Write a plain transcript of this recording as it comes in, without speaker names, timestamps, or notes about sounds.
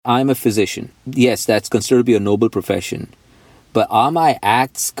I'm a physician. Yes, that's considered to be a noble profession. But are my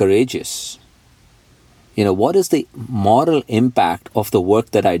acts courageous? What is the moral impact of the work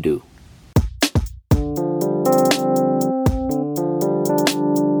that I do?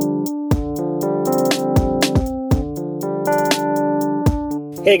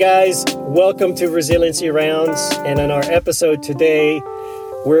 Hey guys, welcome to Resiliency Rounds, and on our episode today,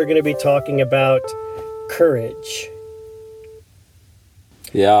 we're going to be talking about courage.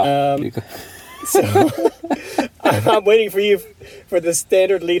 Yeah. So I'm waiting for you for the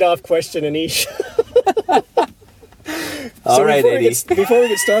standard lead-off question, Anish. All right, Eddie. Before we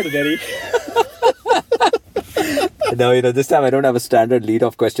get started, Eddie. No, this time I don't have a standard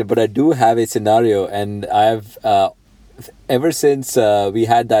lead-off question, but I do have a scenario, and I've ever since we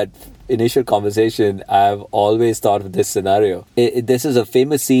had that initial conversation, I've always thought of this scenario. This is a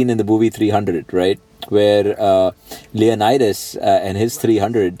famous scene in the movie 300, right? Where Leonidas and his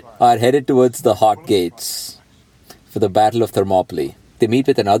 300 are headed towards the Hot Gates for the Battle of Thermopylae. They meet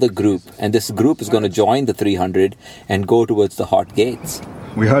with another group, and this group is going to join the 300 and go towards the Hot Gates.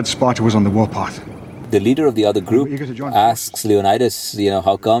 We heard Sparta was on the warpath. The leader of the other group asks Leonidas,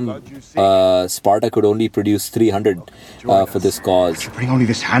 how come Sparta could only produce 300 for this cause? To bring only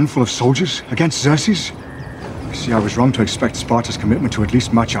this handful of soldiers against Xerxes? You see, I was wrong to expect Sparta's commitment to at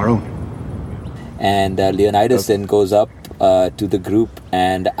least match our own. And Leonidas then goes up to the group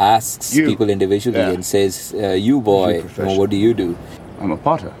and asks people individually and says, you boy, what do you do? I'm a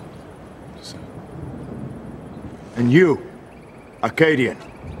potter. And you, Arcadian,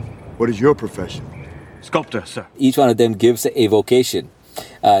 what is your profession? Sculptor, sir. Each one of them gives a vocation.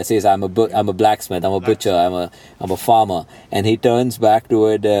 Says, I'm a blacksmith, I'm a butcher, I'm a farmer. And he turns back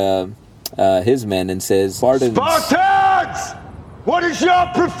toward his men and says, Spartans! What is your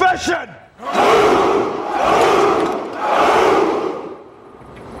profession?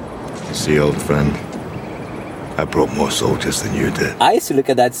 You see, old friend, I brought more soldiers than you did. I used to look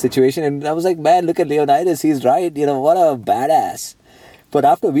at that situation and I was like, man, look at Leonidas, he's right, what a badass. But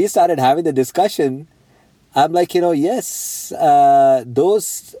after we started having the discussion, I'm like, yes, the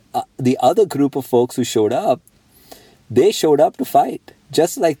other group of folks who showed up, they showed up to fight,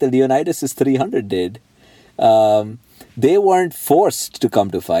 just like the Leonidas' 300 did. They weren't forced to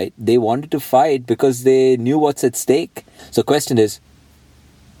come to fight. They wanted to fight because they knew what's at stake. So the question is,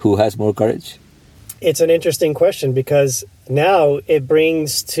 who has more courage? It's an interesting question because now it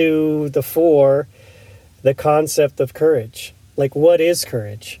brings to the fore the concept of courage. Like, what is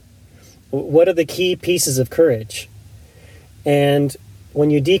courage? What are the key pieces of courage? And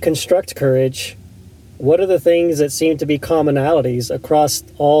when you deconstruct courage, what are the things that seem to be commonalities across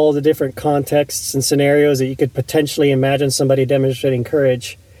all the different contexts and scenarios that you could potentially imagine somebody demonstrating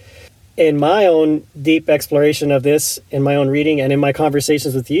courage? In my own deep exploration of this, in my own reading, and in my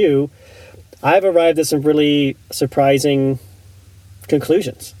conversations with you, I've arrived at some really surprising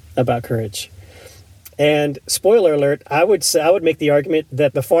conclusions about courage. And spoiler alert, I would make the argument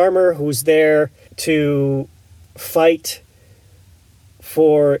that the farmer who's there to fight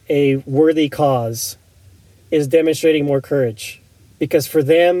for a worthy cause is demonstrating more courage. Because for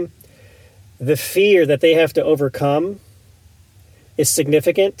them, the fear that they have to overcome is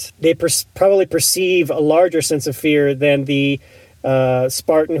significant. They probably perceive a larger sense of fear than the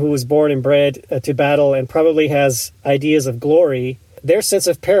Spartan who was born and bred to battle and probably has ideas of glory. Their sense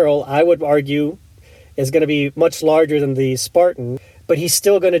of peril, I would argue, is going to be much larger than the Spartan, but he's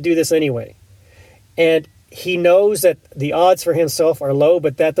still going to do this anyway. And he knows that the odds for himself are low,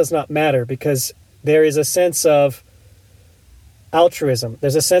 but that does not matter because there is a sense of altruism.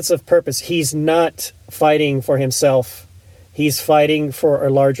 There's a sense of purpose. He's not fighting for himself. He's fighting for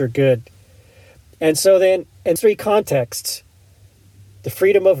a larger good. And so then, in three contexts, the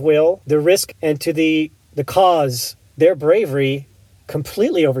freedom of will, the risk, and to the cause, their bravery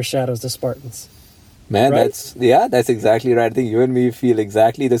completely overshadows the Spartans. Man, right? that's exactly right. I think you and me feel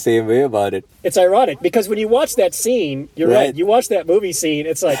exactly the same way about it. It's ironic because when you watch that scene, you're right. You watch that movie scene,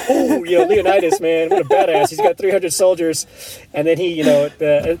 it's like, oh, Leonidas, man, what a badass. He's got 300 soldiers. And then he,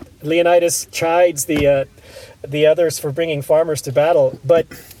 Leonidas chides the others for bringing farmers to battle. But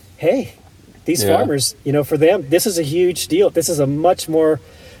hey, these farmers, for them, this is a huge deal. This is a much more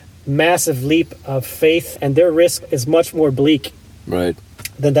massive leap of faith, and their risk is much more bleak. Right.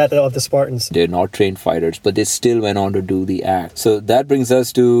 Than that of the Spartans. They're not trained fighters, but they still went on to do the act. So that brings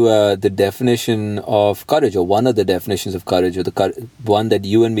us to the definition of courage, or one of the definitions of courage, or the one that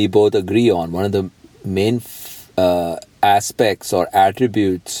you and me both agree on. One of the main aspects or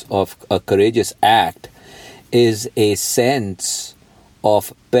attributes of a courageous act is a sense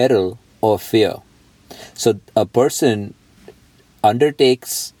of peril or fear. So a person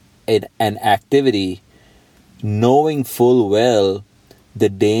undertakes an activity knowing full well the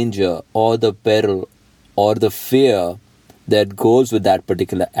danger or the peril or the fear that goes with that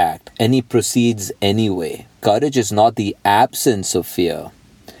particular act, and he proceeds anyway. Courage is not the absence of fear,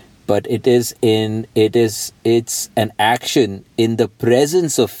 but it's an action in the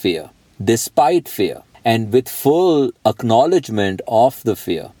presence of fear, despite fear, and with full acknowledgement of the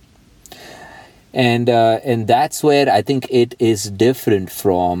fear. And that's where I think it is different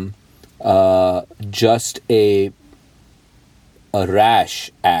from just a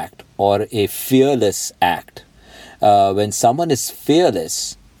rash act or a fearless act. When someone is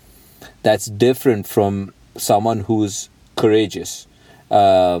fearless, that's different from someone who's courageous.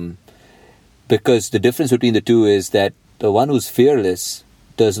 Because the difference between the two is that the one who's fearless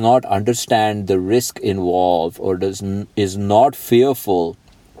does not understand the risk involved or is not fearful,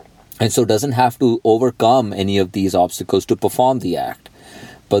 and so doesn't have to overcome any of these obstacles to perform the act.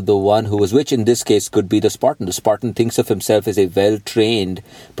 But the one who is, which in this case could be the Spartan. The Spartan thinks of himself as a well-trained,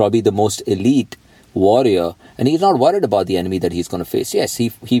 probably the most elite warrior, and he's not worried about the enemy that he's going to face. Yes,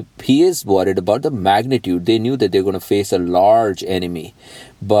 he is worried about the magnitude. They knew that they're going to face a large enemy,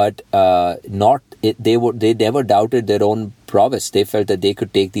 but they never doubted their own prowess. They felt that they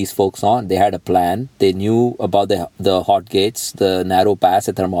could take these folks on. They had a plan. They knew about the hot gates, the narrow pass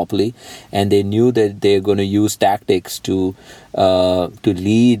at Thermopylae, and they knew that they're going to use tactics to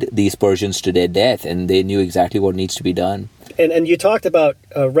lead these Persians to their death, and they knew exactly what needs to be done. And you talked about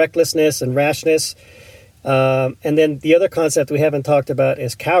recklessness and rashness, and then the other concept we haven't talked about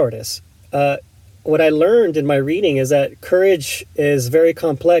is cowardice. What I learned in my reading is that courage is very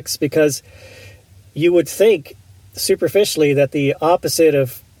complex, because you would think superficially that the opposite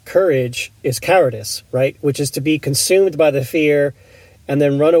of courage is cowardice, right? Which is to be consumed by the fear and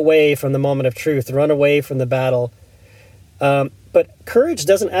then run away from the moment of truth, run away from the battle. But courage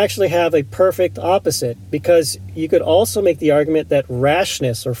doesn't actually have a perfect opposite, because you could also make the argument that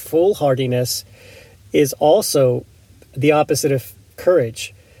rashness or foolhardiness is also the opposite of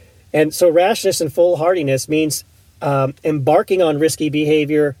courage. And so rashness and foolhardiness means embarking on risky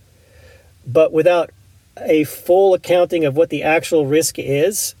behavior, but without a full accounting of what the actual risk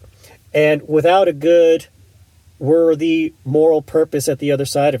is, and without a good, worthy, moral purpose at the other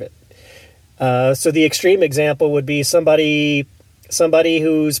side of it. So the extreme example would be somebody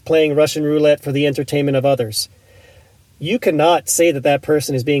who's playing Russian roulette for the entertainment of others. You cannot say that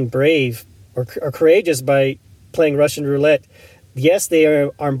person is being brave or courageous by playing Russian roulette. Yes, they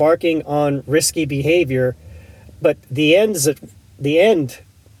are embarking on risky behavior, but the end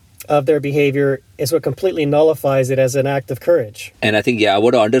of their behavior is what completely nullifies it as an act of courage. And I think, I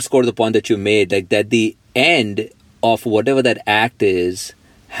want to underscore the point that you made, like that the end of whatever that act is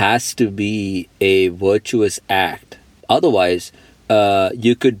has to be a virtuous act. Otherwise,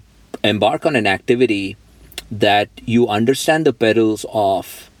 you could embark on an activity that you understand the perils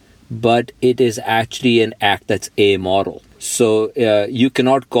of, but it is actually an act that's amoral. So you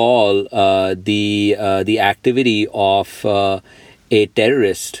cannot call the activity of a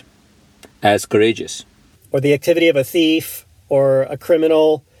terrorist as courageous, or the activity of a thief or a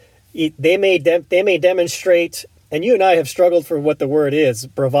criminal. They may demonstrate, and you and I have struggled for what the word is: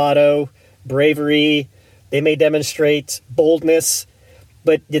 bravado, bravery. They may demonstrate boldness,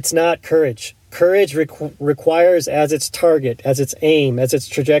 but it's not courage. Courage requires as its target, as its aim, as its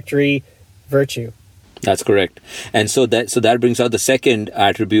trajectory, virtue. That's correct. And so that brings out the second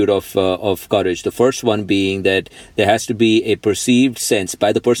attribute of courage. The first one being that there has to be a perceived sense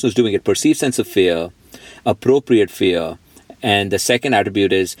by the person who's doing it, perceived sense of fear, appropriate fear. And the second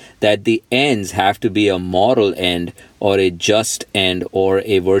attribute is that the ends have to be a moral end or a just end or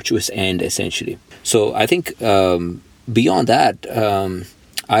a virtuous end, essentially. So I think beyond that,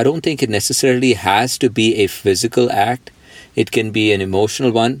 I don't think it necessarily has to be a physical act. It can be an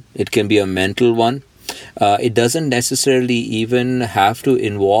emotional one. It can be a mental one. It doesn't necessarily even have to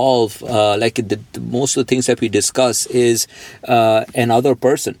involve, most of the things that we discuss is another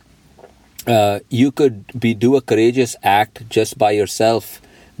person. You could do a courageous act just by yourself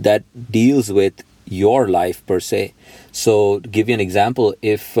that deals with your life per se. So to give you an example,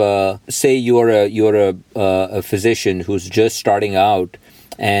 if say you're a physician who's just starting out,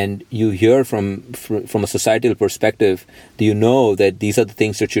 and you hear from a societal perspective, do you know that these are the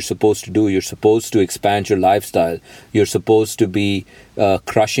things that you're supposed to do? You're supposed to expand your lifestyle. You're supposed to be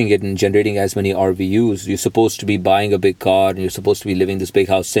crushing it and generating as many RVUs. You're supposed to be buying a big car, and you're supposed to be living in this big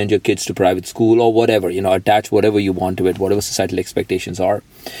house, send your kids to private school or whatever, attach whatever you want to it, whatever societal expectations are.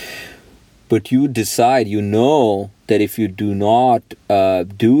 But you decide, that if you do not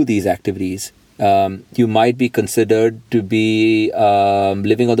do these activities, You might be considered to be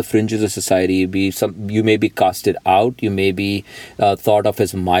living on the fringes of society. You may be casted out. You may be thought of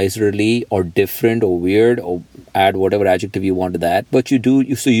as miserly or different or weird, or add whatever adjective you want to that. But you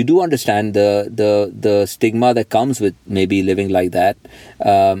do understand the stigma that comes with maybe living like that.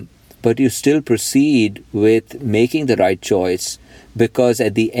 But you still proceed with making the right choice, because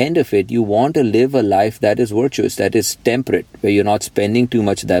at the end of it, you want to live a life that is virtuous, that is temperate, where you're not spending too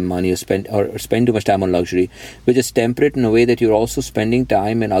much of that money or spend too much time on luxury, which is temperate in a way that you're also spending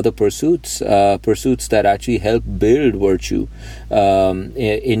time in other pursuits that actually help build virtue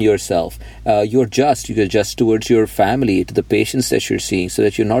in yourself. You're just towards your family, to the patients that you're seeing, so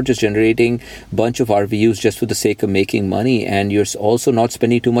that you're not just generating a bunch of RVUs just for the sake of making money, and you're also not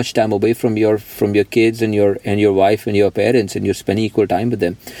spending too much time away from your kids and your wife and your parents, and you're spending equal time with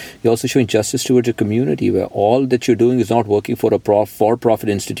them. You're also showing justice towards a community where all that you're doing is not working for a for-profit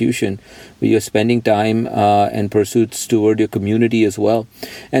institution, where you're spending time and pursuits toward your community as well.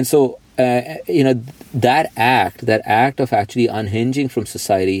 And so, that act of actually unhinging from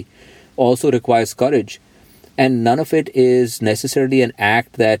society also requires courage. And none of it is necessarily an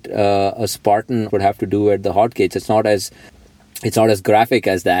act that a Spartan would have to do at the hot gates. It's not as graphic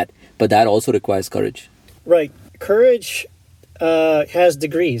as that, but that also requires courage. Right. Courage has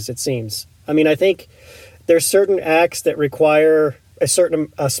degrees, it seems. I mean, I think there's certain acts that require a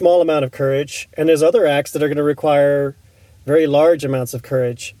small amount of courage, and there's other acts that are going to require very large amounts of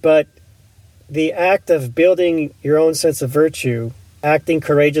courage. But the act of building your own sense of virtue, acting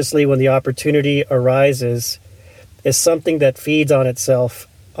courageously when the opportunity arises, is something that feeds on itself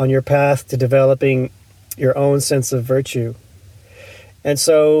on your path to developing your own sense of virtue. And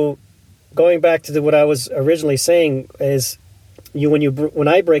so, going back to what I was originally saying is, when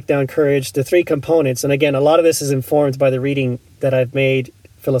I break down courage, the three components, and again, a lot of this is informed by the reading that I've made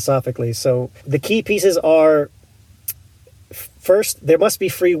philosophically. So the key pieces are, first, there must be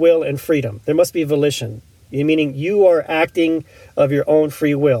free will and freedom. There must be volition, meaning you are acting of your own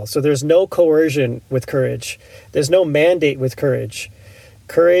free will. So there's no coercion with courage. There's no mandate with courage.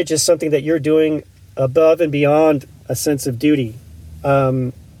 Courage is something that you're doing above and beyond a sense of duty.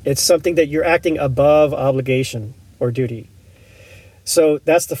 It's something that you're acting above obligation or duty. So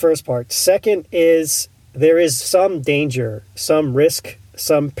that's the first part. Second is there is some danger, some risk,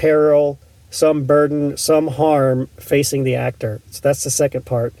 some peril, some burden, some harm facing the actor. So that's the second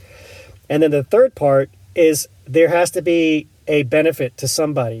part. And then the third part is there has to be a benefit to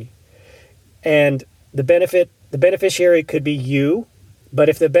somebody. And the beneficiary could be you, but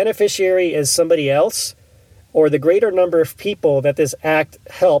if the beneficiary is somebody else, or the greater number of people that this act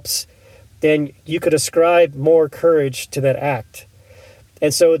helps, then you could ascribe more courage to that act.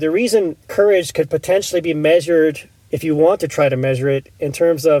 And so the reason courage could potentially be measured, if you want to try to measure it in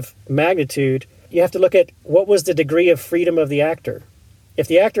terms of magnitude, you have to look at what was the degree of freedom of the actor. If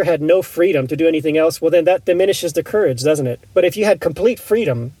the actor had no freedom to do anything else, well, then that diminishes the courage, doesn't it? But if you had complete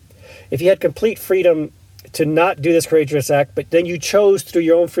freedom to not do this courageous act, but then you chose through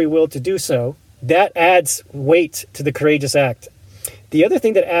your own free will to do so, that adds weight to the courageous act. The other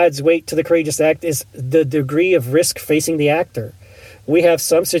thing that adds weight to the courageous act is the degree of risk facing the actor. We have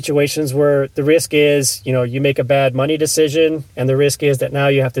some situations where the risk is, you make a bad money decision, and the risk is that now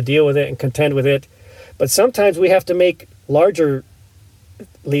you have to deal with it and contend with it. But sometimes we have to make larger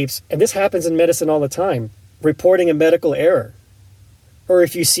leaps, and this happens in medicine all the time. Reporting a medical error, or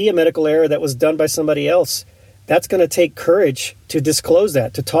if you see a medical error that was done by somebody else, that's going to take courage to disclose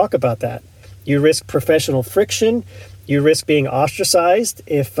that, to talk about that. You risk professional friction. You risk being ostracized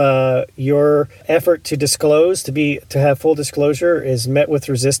if your effort to disclose, to have full disclosure, is met with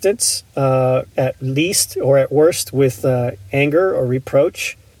resistance, at least or at worst with anger or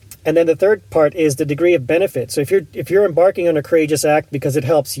reproach. And then the third part is the degree of benefit. So if you're embarking on a courageous act because it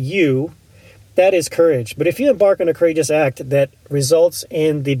helps you, that is courage. But if you embark on a courageous act that results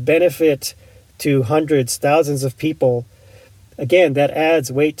in the benefit to hundreds, thousands of people, again, that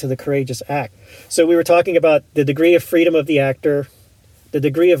adds weight to the courageous act. So we were talking about the degree of freedom of the actor, the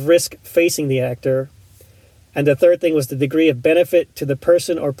degree of risk facing the actor, and the third thing was the degree of benefit to the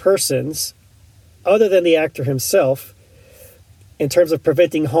person or persons other than the actor himself in terms of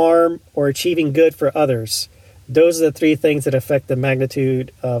preventing harm or achieving good for others. Those are the three things that affect the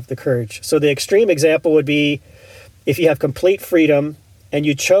magnitude of the courage. So the extreme example would be if you have complete freedom and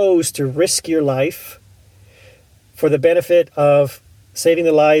you chose to risk your life for the benefit of saving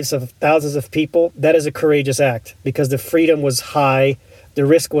the lives of thousands of people, that is a courageous act because the freedom was high, the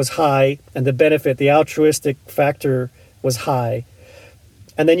risk was high, and the benefit, the altruistic factor was high.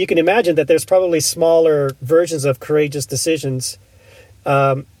 And then you can imagine that there's probably smaller versions of courageous decisions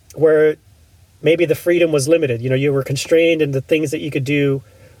where maybe the freedom was limited. You were constrained in the things that you could do,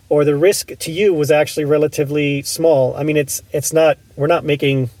 or the risk to you was actually relatively small. I mean, we're not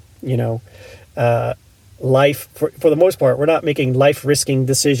making, life, for the most part, we're not making life-risking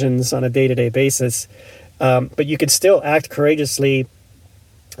decisions on a day-to-day basis. But you can still act courageously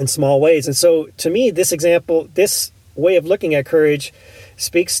in small ways. And so, to me, this way of looking at courage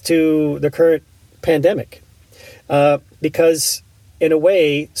speaks to the current pandemic. Because, in a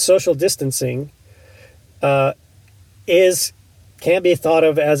way, social distancing can be thought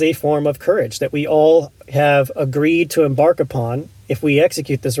of as a form of courage that we all have agreed to embark upon, if we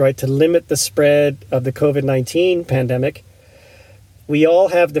execute this right, to limit the spread of the COVID-19 pandemic. We all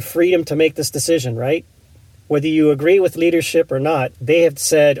have the freedom to make this decision, right? Whether you agree with leadership or not, they have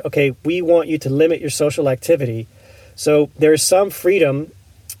said, okay, we want you to limit your social activity. So there's some freedom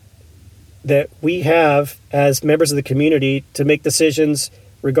that we have as members of the community to make decisions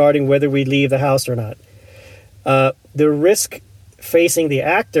regarding whether we leave the house or not. The risk facing the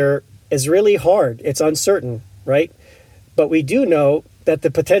actor is really hard. It's uncertain, right? But we do know that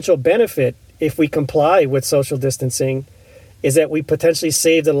the potential benefit, if we comply with social distancing, is that we potentially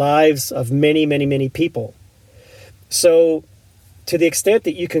save the lives of many, many, many people. So to the extent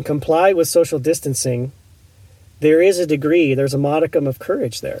that you can comply with social distancing, there's a modicum of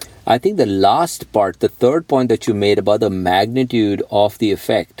courage there. I think the last part, the third point that you made about the magnitude of the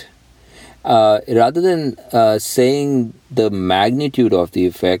effect, rather than saying the magnitude of the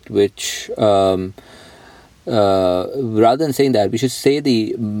effect, rather than saying that, we should say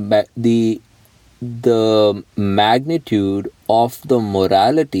the magnitude of the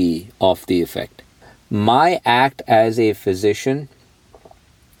morality of the effect. My act as a physician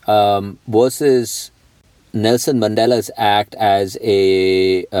versus Nelson Mandela's act as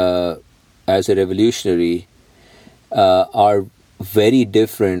a revolutionary are very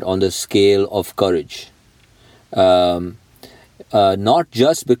different on the scale of courage. Not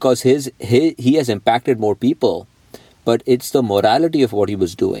just because he has impacted more people, but it's the morality of what he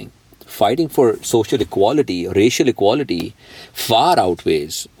was doing. Fighting for social equality, racial equality, far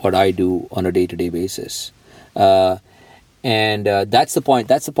outweighs what I do on a day-to-day basis. And that's the point.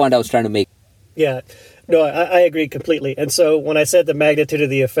 That's the point I was trying to make. Yeah. No, I agree completely. And so when I said the magnitude of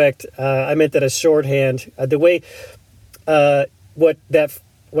the effect, I meant that as shorthand. The way, what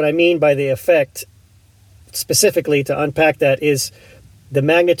I mean by the effect, specifically to unpack that, is the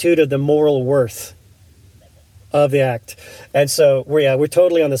magnitude of the moral worth of the act. And so we're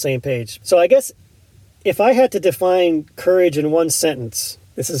totally on the same page. So I guess if I had to define courage in one sentence,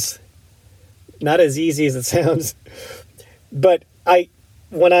 this is not as easy as it sounds, but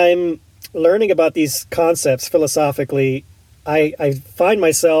when I'm learning about these concepts philosophically, I find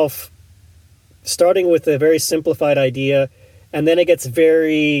myself starting with a very simplified idea, and then it gets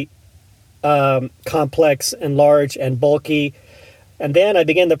very complex and large and bulky. And then I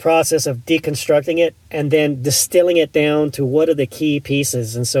begin the process of deconstructing it and then distilling it down to what are the key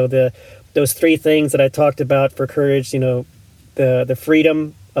pieces. And so those three things that I talked about for courage, the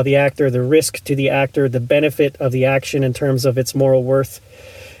freedom of the actor, the risk to the actor, the benefit of the action in terms of its moral worth.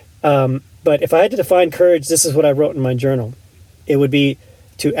 But if I had to define courage, this is what I wrote in my journal. It would be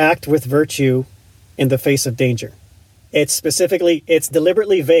to act with virtue in the face of danger. It's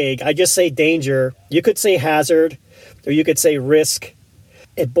deliberately vague. I just say danger. You could say hazard, or you could say risk.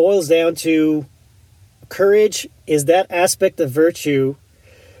 It boils down to courage is that aspect of virtue,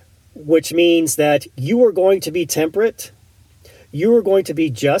 which means that you are going to be temperate, you are going to be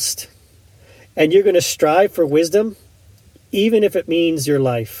just, and you're going to strive for wisdom, even if it means your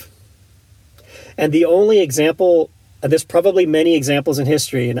life. And the only example, there's probably many examples in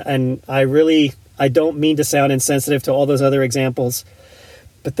history, and I don't mean to sound insensitive to all those other examples,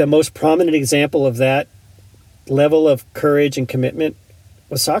 but the most prominent example of that level of courage and commitment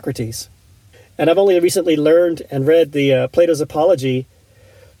was Socrates. And I've only recently learned and read the Plato's Apology,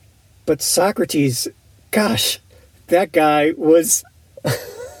 but Socrates, gosh, that guy was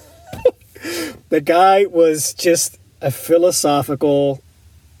just a philosophical,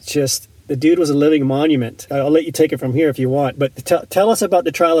 the dude was a living monument. I'll let you take it from here if you want, but tell us about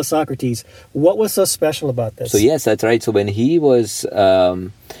the trial of Socrates. What was so special about this? So yes, that's right. So when he was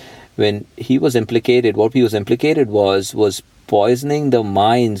implicated, what he was implicated was poisoning the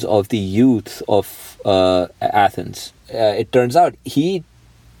minds of the youth of Athens. It turns out he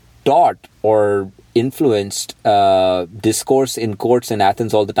taught or influenced discourse in courts in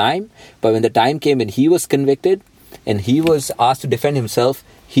Athens all the time. But when the time came and he was convicted and he was asked to defend himself,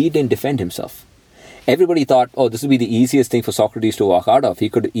 he didn't defend himself. Everybody thought, this would be the easiest thing for Socrates to walk out of. He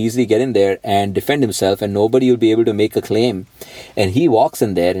could easily get in there and defend himself and nobody would be able to make a claim. And he walks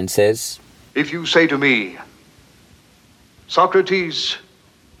in there and says, if you say to me, Socrates,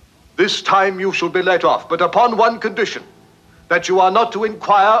 this time you shall be let off, but upon one condition, that you are not to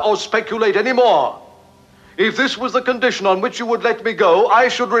inquire or speculate any more. If this was the condition on which you would let me go, I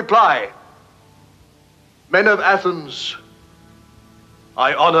should reply, men of Athens,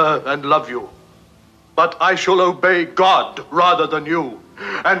 I honor and love you, but I shall obey God rather than you.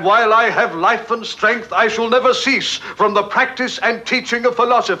 And while I have life and strength, I shall never cease from the practice and teaching of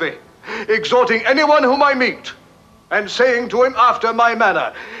philosophy, exhorting anyone whom I meet, and saying to him after my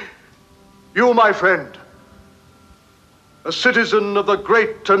manner, you, my friend, a citizen of the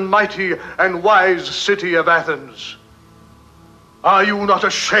great and mighty and wise city of Athens, are you not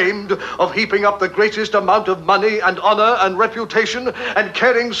ashamed of heaping up the greatest amount of money and honor and reputation and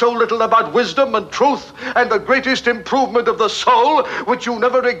caring so little about wisdom and truth and the greatest improvement of the soul, which you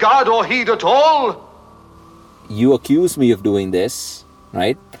never regard or heed at all? You accuse me of doing this,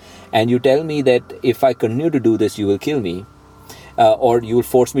 right? And you tell me that if I continue to do this, you will kill me, or you will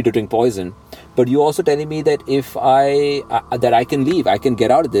force me to drink poison. But you're also telling me that if that I can leave, I can get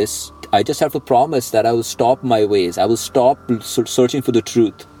out of this. I just have to promise that I will stop my ways. I will stop searching for the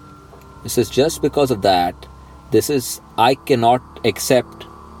truth. He says, just because of that, I cannot accept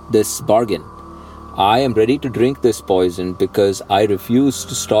this bargain. I am ready to drink this poison because I refuse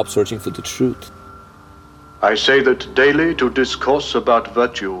to stop searching for the truth. I say that daily to discourse about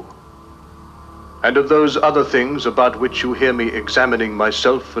virtue, and of those other things about which you hear me examining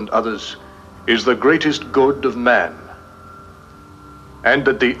myself and others, is the greatest good of man, and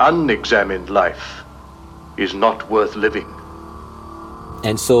that the unexamined life is not worth living.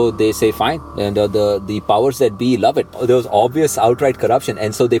 And so they say, fine, and the powers that be love it. There was obvious outright corruption,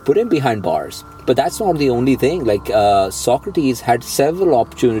 and so they put him behind bars. But that's not the only thing. Socrates had several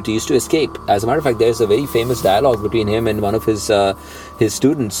opportunities to escape. As a matter of fact, there's a very famous dialogue between him and one of his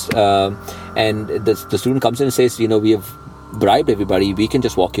students, and the student comes in and says, we have bribed everybody, we can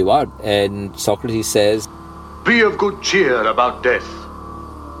just walk you out. And Socrates says, be of good cheer about death,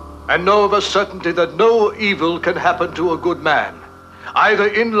 and know of a certainty that no evil can happen to a good man, either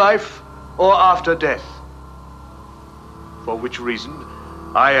in life or after death. For which reason,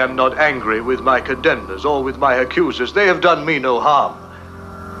 I am not angry with my condemners or with my accusers. They have done me no harm,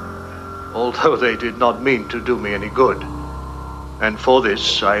 although they did not mean to do me any good. And for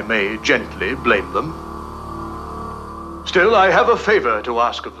this I may gently blame them. Still, I have a favor to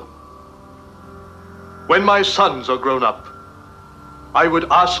ask of them. When my sons are grown up, I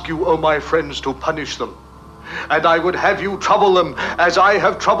would ask you, O my friends, to punish them. And I would have you trouble them as I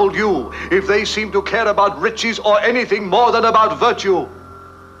have troubled you, if they seem to care about riches or anything more than about virtue.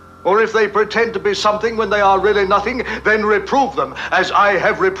 Or if they pretend to be something when they are really nothing, then reprove them as I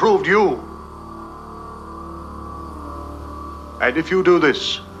have reproved you. And if you do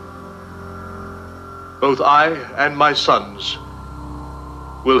this, both I and my sons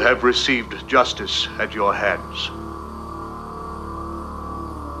will have received justice at your hands.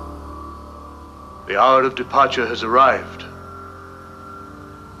 The hour of departure has arrived.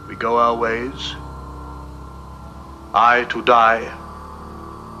 We go our ways, I to die,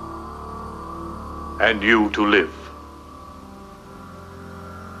 and you to live.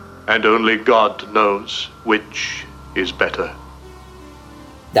 And only God knows which is better.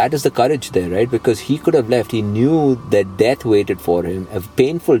 That is the courage there, right? Because he could have left. He knew that death waited for him, a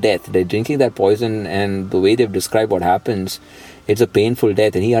painful death. They're drinking that poison, and the way they've described what happens, it's a painful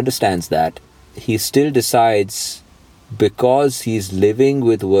death, and he understands that. He still decides, because he's living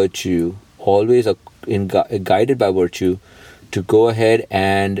with virtue, always guided by virtue, to go ahead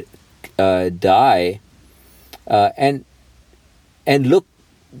and die. And look,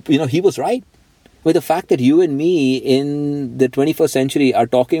 he was right. With the fact that you and me in the 21st century are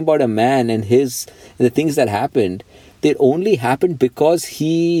talking about a man and the things that happened, they only happened because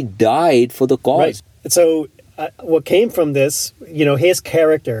he died for the cause. Right. So what came from this, his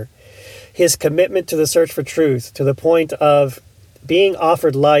character, his commitment to the search for truth, to the point of being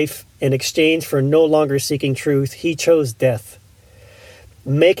offered life in exchange for no longer seeking truth, he chose death.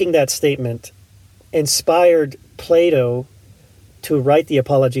 Making that statement inspired Plato to write the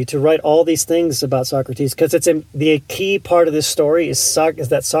Apology, to write all these things about Socrates, because the key part of this story is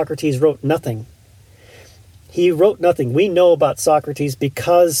that Socrates wrote nothing. He wrote nothing. We know about Socrates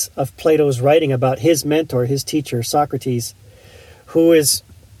because of Plato's writing about his mentor, his teacher, Socrates, who is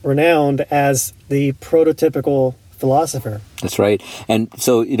renowned as the prototypical philosopher. That's right. And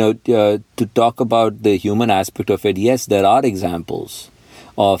so, to talk about the human aspect of it, yes, there are examples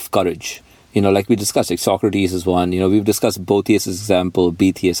of courage. Like we discussed, like Socrates is one. We've discussed Boethius' example,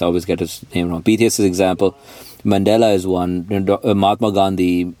 BTS, I always get his name wrong. BTS' example, Mandela is one, Mahatma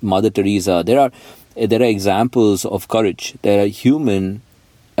Gandhi, Mother Teresa. There are examples of courage. There are human,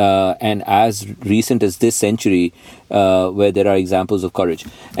 and as recent as this century, where there are examples of courage.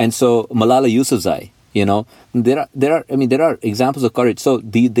 And so Malala Yousafzai, there are examples of courage. So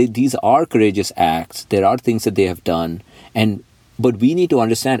these are courageous acts. There are things that they have done, but we need to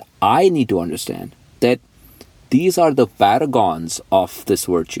understand. I need to understand that these are the paragons of this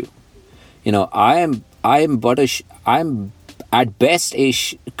virtue. I'm at best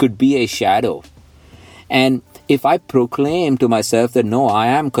could be a shadow. And if I proclaim to myself that no, I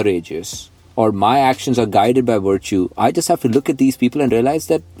am courageous, or my actions are guided by virtue, I just have to look at these people and realize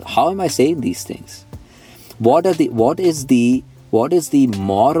that how am I saying these things? What is the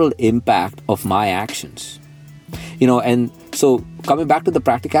moral impact of my actions? And so coming back to the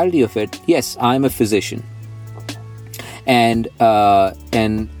practicality of it, yes, I'm a physician, and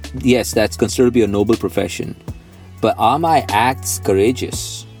yes, that's considered to be a noble profession. But are my acts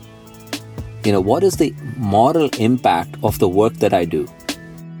courageous? What is the moral impact of the work that I do?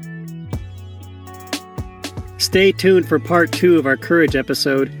 Stay tuned for part 2 of our courage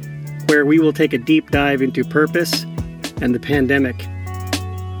episode, where we will take a deep dive into purpose and the pandemic.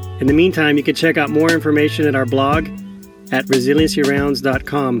 In the meantime, you can check out more information at our blog at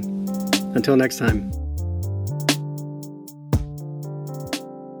resiliencyrounds.com. Until next time.